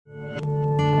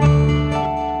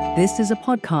This is a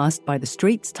podcast by The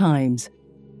Straits Times.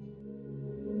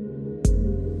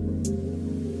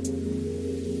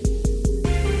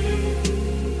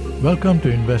 Welcome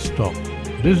to Invest Talk.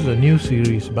 This is a new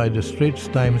series by the Straits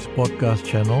Times podcast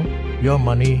channel, Your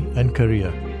Money and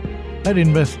Career. At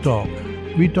Invest Talk,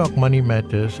 we talk money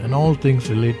matters and all things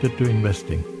related to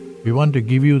investing. We want to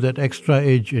give you that extra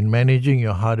edge in managing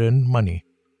your hard-earned money.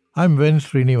 I'm Ven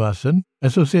Srinivasan,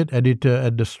 Associate Editor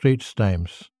at the Straits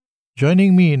Times.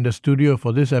 Joining me in the studio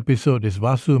for this episode is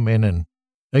Vasu Menon,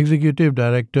 Executive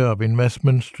Director of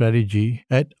Investment Strategy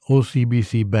at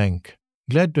OCBC Bank.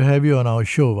 Glad to have you on our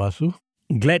show, Vasu.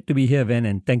 Glad to be here, Ven,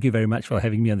 and thank you very much for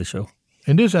having me on the show.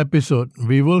 In this episode,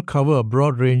 we will cover a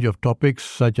broad range of topics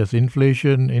such as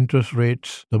inflation, interest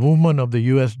rates, the movement of the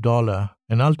US dollar,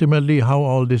 and ultimately how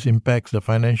all this impacts the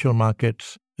financial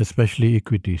markets, especially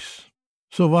equities.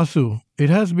 So Vasu, it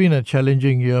has been a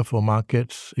challenging year for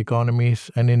markets,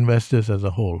 economies, and investors as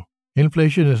a whole.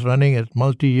 Inflation is running at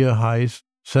multi-year highs,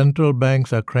 central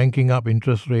banks are cranking up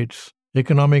interest rates,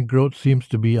 economic growth seems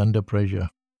to be under pressure.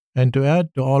 And to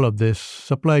add to all of this,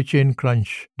 supply chain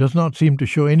crunch does not seem to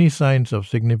show any signs of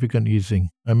significant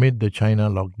easing amid the China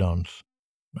lockdowns.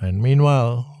 And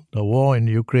meanwhile, the war in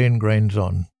Ukraine grinds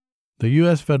on. The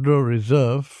US Federal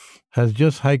Reserve has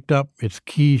just hiked up its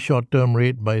key short-term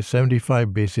rate by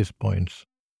 75 basis points.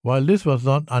 While this was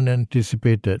not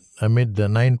unanticipated amid the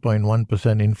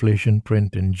 9.1% inflation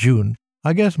print in June,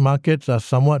 I guess markets are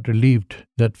somewhat relieved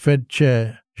that Fed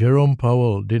Chair Jerome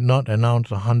Powell did not announce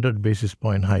a 100 basis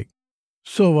point hike.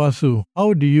 So Vasu,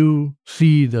 how do you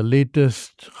see the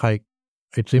latest hike,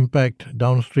 its impact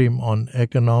downstream on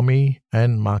economy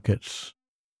and markets?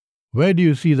 Where do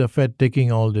you see the Fed taking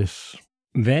all this?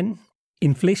 Ven,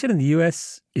 inflation in the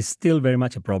US is still very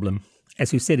much a problem.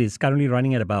 As you said, it's currently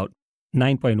running at about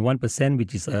 9.1%,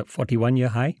 which is a 41-year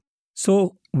high.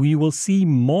 So we will see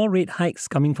more rate hikes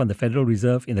coming from the Federal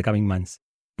Reserve in the coming months.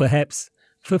 Perhaps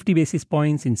 50 basis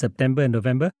points in September and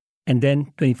November, and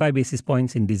then 25 basis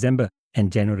points in December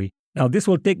and January. Now, this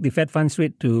will take the Fed funds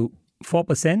rate to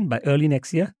 4% by early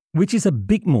next year, which is a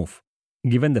big move,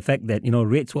 given the fact that,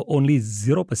 rates were only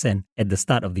 0% at the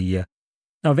start of the year.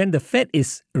 Now, when the Fed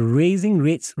is raising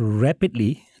rates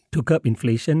rapidly to curb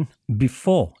inflation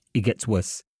before it gets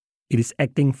worse, it is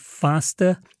acting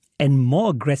faster and more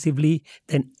aggressively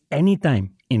than any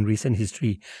time in recent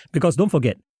history. Because don't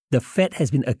forget, the Fed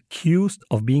has been accused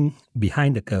of being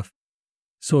behind the curve.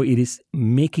 So it is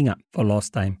making up for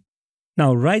lost time.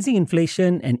 Now, rising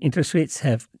inflation and interest rates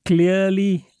have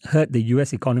clearly hurt the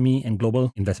US economy and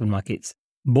global investment markets.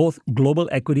 Both global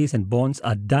equities and bonds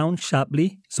are down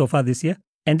sharply so far this year.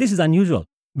 And this is unusual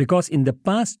because in the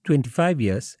past 25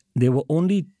 years, there were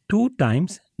only 2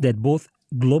 times that both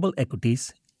global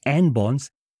equities and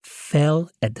bonds fell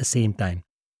at the same time.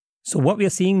 So what we are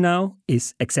seeing now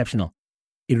is exceptional.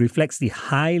 It reflects the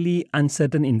highly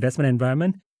uncertain investment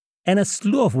environment and a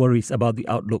slew of worries about the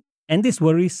outlook. And these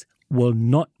worries will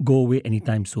not go away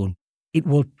anytime soon. It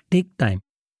will take time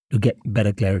to get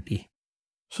better clarity.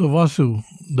 So Vasu,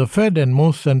 the Fed and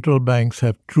most central banks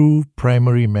have 2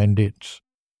 primary mandates: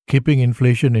 keeping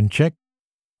inflation in check,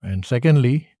 and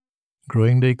secondly,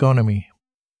 growing the economy.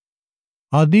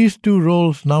 Are these 2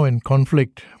 roles now in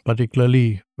conflict,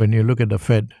 particularly when you look at the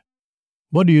Fed?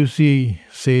 What do you see,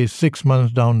 say, 6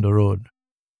 months down the road?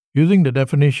 Using the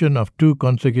definition of 2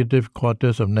 consecutive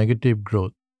quarters of negative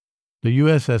growth, the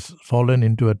US has fallen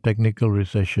into a technical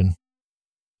recession.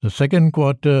 The second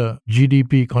quarter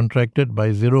GDP contracted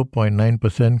by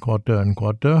 0.9% quarter on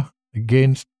quarter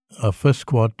against a first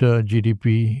quarter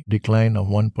GDP decline of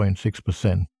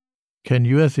 1.6%. Can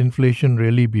US inflation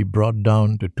really be brought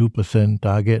down to 2%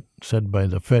 target set by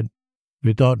the Fed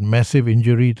without massive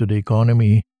injury to the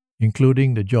economy,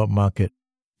 including the job market?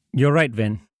 You're right,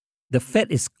 Ven. The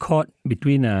Fed is caught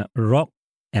between a rock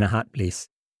and a hard place.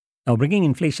 Now, bringing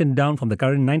inflation down from the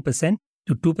current 9%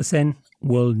 to 2%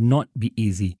 will not be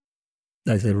easy.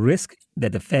 There's a risk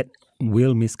that the Fed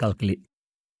will miscalculate.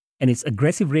 And its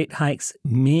aggressive rate hikes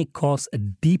may cause a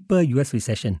deeper US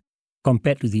recession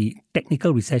compared to the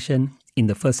technical recession in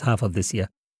the first half of this year.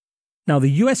 Now,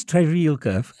 the US Treasury yield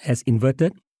curve has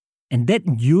inverted, and that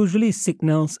usually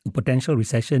signals a potential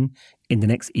recession in the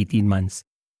next 18 months.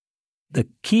 The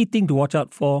key thing to watch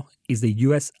out for is the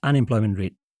US unemployment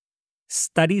rate.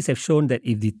 Studies have shown that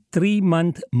if the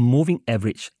 3-month moving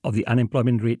average of the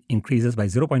unemployment rate increases by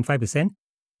 0.5%,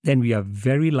 then we are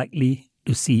very likely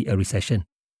to see a recession.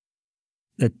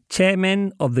 The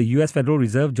chairman of the US Federal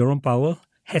Reserve, Jerome Powell,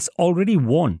 has already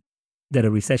warned that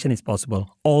a recession is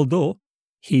possible, although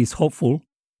he is hopeful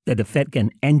that the Fed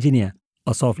can engineer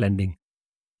a soft landing.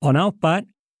 On our part,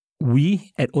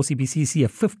 we at OCBC see a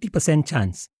 50%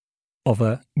 chance of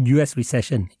a US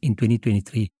recession in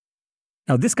 2023.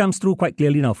 Now, this comes through quite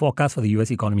clearly in our forecast for the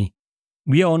US economy.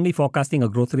 We are only forecasting a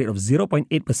growth rate of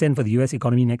 0.8% for the US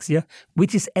economy next year,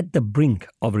 which is at the brink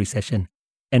of recession.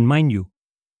 And mind you,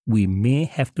 we may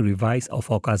have to revise our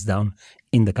forecast down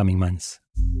in the coming months.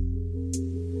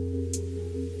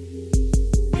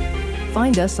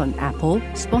 Find us on Apple,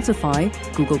 Spotify,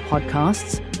 Google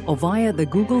Podcasts, or via the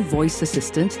Google Voice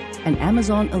Assistant and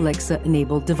Amazon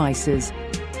Alexa-enabled devices.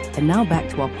 And now back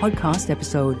to our podcast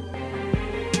episode.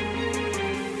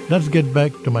 Let's get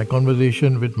back to my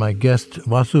conversation with my guest,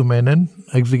 Vasu Menon,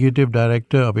 Executive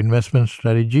Director of Investment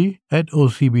Strategy at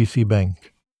OCBC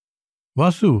Bank.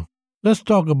 Vasu, let's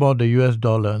talk about the US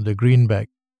dollar, the greenback.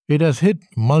 It has hit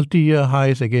multi-year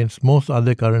highs against most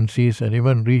other currencies and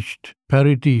even reached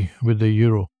parity with the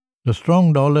euro. The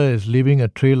strong dollar is leaving a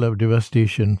trail of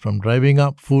devastation, from driving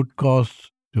up food costs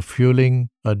to fueling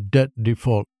a debt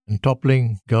default and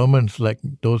toppling governments like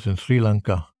those in Sri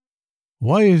Lanka.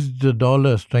 Why is the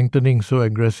dollar strengthening so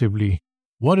aggressively?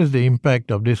 What is the impact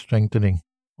of this strengthening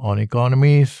on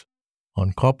economies,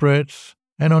 on corporates,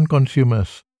 and on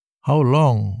consumers? How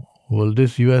long will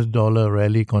this US dollar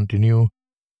rally continue,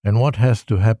 and what has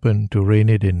to happen to rein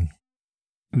it in?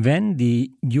 When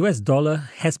the US dollar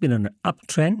has been on an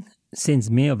uptrend since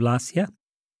May of last year,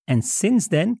 and since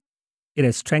then, it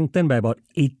has strengthened by about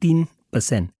 18%.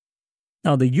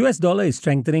 Now, the US dollar is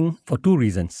strengthening for two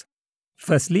reasons.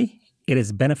 Firstly, it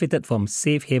has benefited from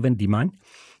safe haven demand.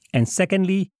 And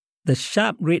secondly, the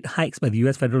sharp rate hikes by the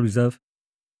US Federal Reserve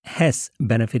has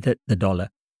benefited the dollar.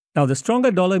 Now, the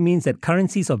stronger dollar means that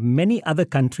currencies of many other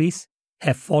countries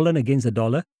have fallen against the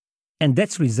dollar, and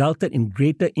that's resulted in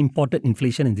greater imported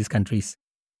inflation in these countries.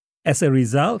 As a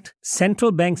result,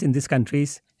 central banks in these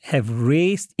countries have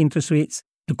raised interest rates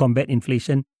to combat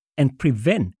inflation and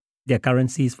prevent their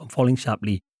currencies from falling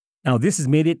sharply. Now, this has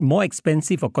made it more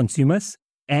expensive for consumers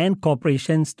and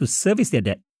corporations to service their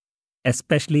debt,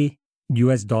 especially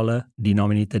US dollar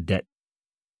denominated debt.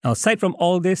 Now, aside from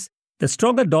all this, the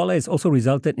stronger dollar has also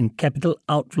resulted in capital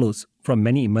outflows from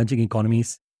many emerging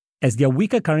economies, as their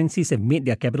weaker currencies have made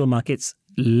their capital markets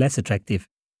less attractive.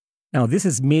 Now, this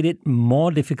has made it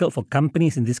more difficult for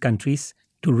companies in these countries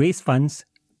to raise funds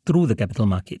through the capital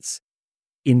markets.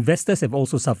 Investors have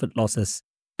also suffered losses,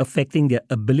 affecting their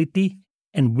ability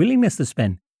and willingness to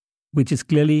spend, which is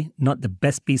clearly not the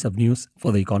best piece of news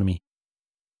for the economy.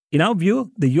 In our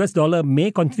view, the US dollar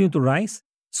may continue to rise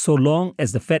so long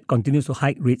as the Fed continues to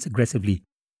hike rates aggressively.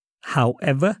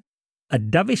 However, a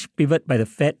dovish pivot by the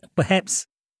Fed, perhaps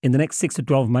in the next 6 to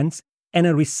 12 months, and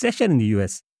a recession in the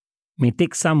US may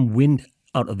take some wind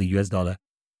out of the US dollar.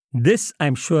 This,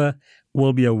 I'm sure,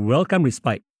 will be a welcome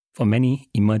respite for many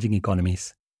emerging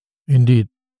economies. Indeed.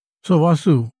 So,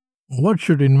 Vasu, what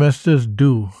should investors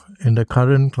do in the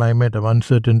current climate of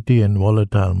uncertainty and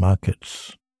volatile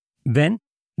markets? Then,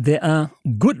 there are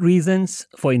good reasons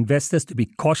for investors to be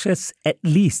cautious, at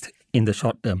least in the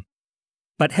short term.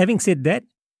 But having said that,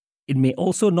 it may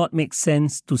also not make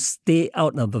sense to stay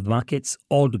out of the markets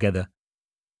altogether.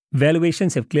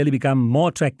 Valuations have clearly become more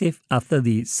attractive after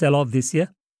the sell-off this year,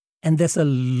 and there's a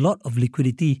lot of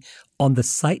liquidity on the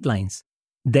sidelines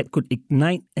that could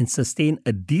ignite and sustain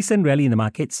a decent rally in the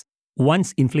markets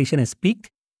once inflation has peaked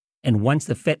and once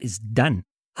the Fed is done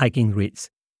hiking rates.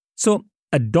 So,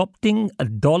 adopting a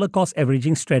dollar-cost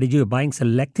averaging strategy of buying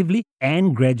selectively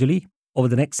and gradually over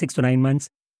the next 6 to 9 months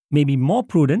may be more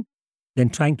prudent than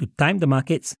trying to time the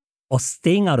markets or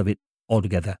staying out of it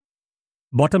altogether.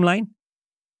 Bottom line,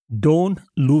 don't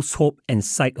lose hope and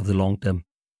sight of the long term.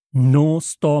 No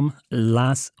storm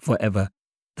lasts forever.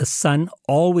 The sun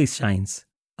always shines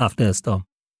after a storm.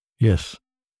 Yes.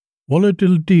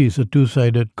 Volatility is a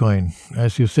two-sided coin.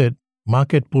 As you said,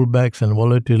 market pullbacks and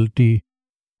volatility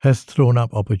has thrown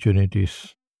up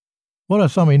opportunities. What are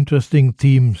some interesting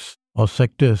themes or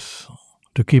sectors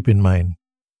to keep in mind?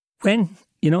 When,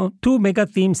 two mega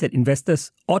themes that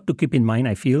investors ought to keep in mind,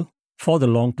 I feel, for the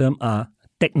long term are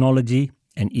technology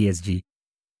and ESG.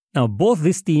 Now, both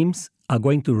these themes are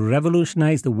going to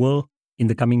revolutionize the world in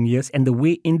the coming years and the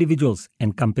way individuals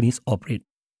and companies operate.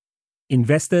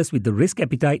 Investors with the risk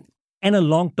appetite and a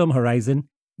long-term horizon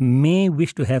may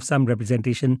wish to have some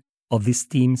representation of these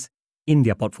themes in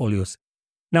their portfolios.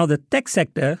 Now, the tech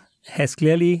sector has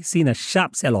clearly seen a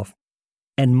sharp sell-off,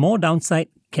 and more downside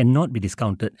cannot be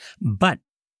discounted. But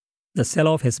the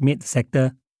sell-off has made the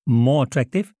sector more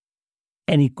attractive,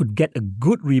 and it could get a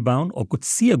good rebound or could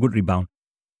see a good rebound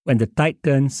when the tide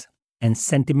turns and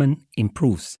sentiment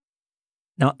improves.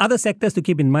 Now, other sectors to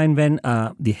keep in mind when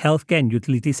are the healthcare and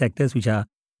utility sectors, which are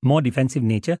more defensive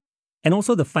nature. and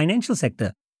also the financial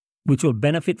sector, which will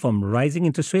benefit from rising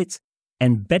interest rates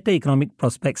and better economic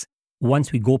prospects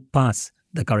once we go past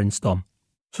the current storm.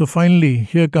 So finally,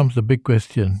 here comes the big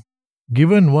question.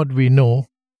 Given what we know,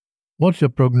 what's your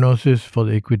prognosis for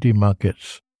the equity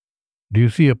markets? Do you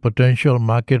see a potential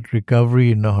market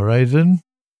recovery in the horizon?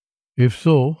 If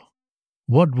so,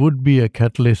 what would be a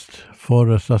catalyst for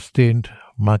a sustained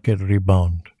market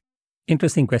rebound?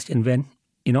 Interesting question, Ven.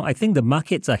 I think the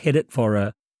markets are headed for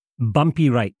a bumpy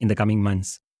ride in the coming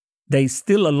months. There is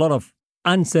still a lot of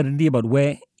uncertainty about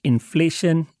where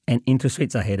inflation and interest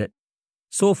rates are headed.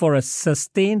 So for a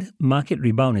sustained market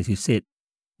rebound, as you said,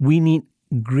 we need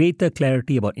greater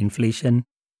clarity about inflation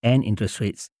and interest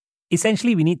rates.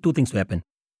 Essentially, we need two things to happen.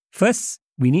 First,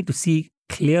 we need to see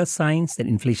clear signs that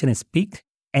inflation has peaked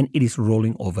and it is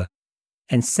rolling over.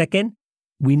 And second,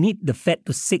 we need the Fed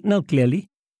to signal clearly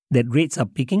that rates are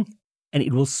peaking and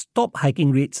it will stop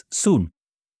hiking rates soon.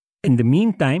 In the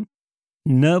meantime,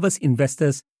 nervous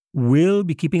investors will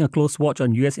be keeping a close watch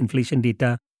on US inflation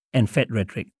data and Fed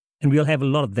rhetoric. And we'll have a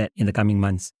lot of that in the coming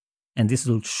months. And this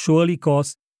will surely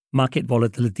cause market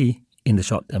volatility in the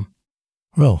short term.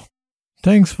 Well,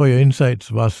 thanks for your insights,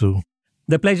 Vasu.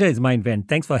 The pleasure is mine, Ven.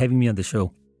 Thanks for having me on the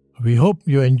show. We hope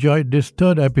you enjoyed this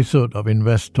third episode of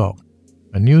Invest Talk,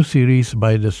 a new series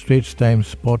by the Straits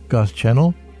Times podcast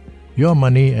channel, Your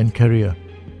Money and Career.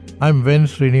 I'm Ven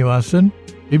Srinivasan.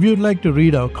 If you'd like to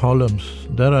read our columns,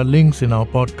 there are links in our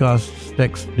podcast's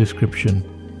text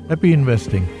description. Happy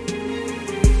investing.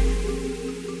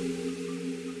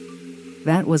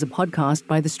 That was a podcast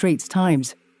by the Straits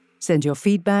Times. Send your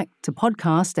feedback to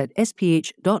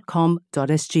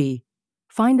podcast@sph.com.sg.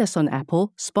 Find us on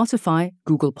Apple, Spotify,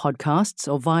 Google Podcasts,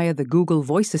 or via the Google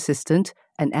Voice Assistant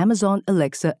and Amazon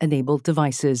Alexa-enabled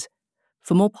devices.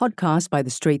 For more podcasts by the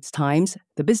Straits Times,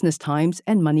 the Business Times,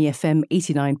 and Money FM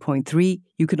 89.3,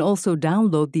 you can also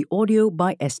download the Audio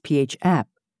by SPH app.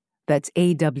 That's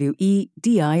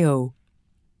AWEDIO.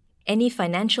 Any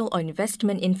financial or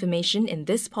investment information in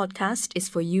this podcast is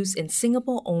for use in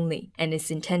Singapore only and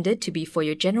is intended to be for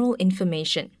your general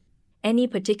information. Any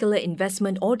particular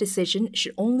investment or decision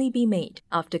should only be made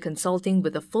after consulting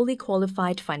with a fully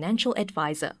qualified financial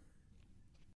advisor.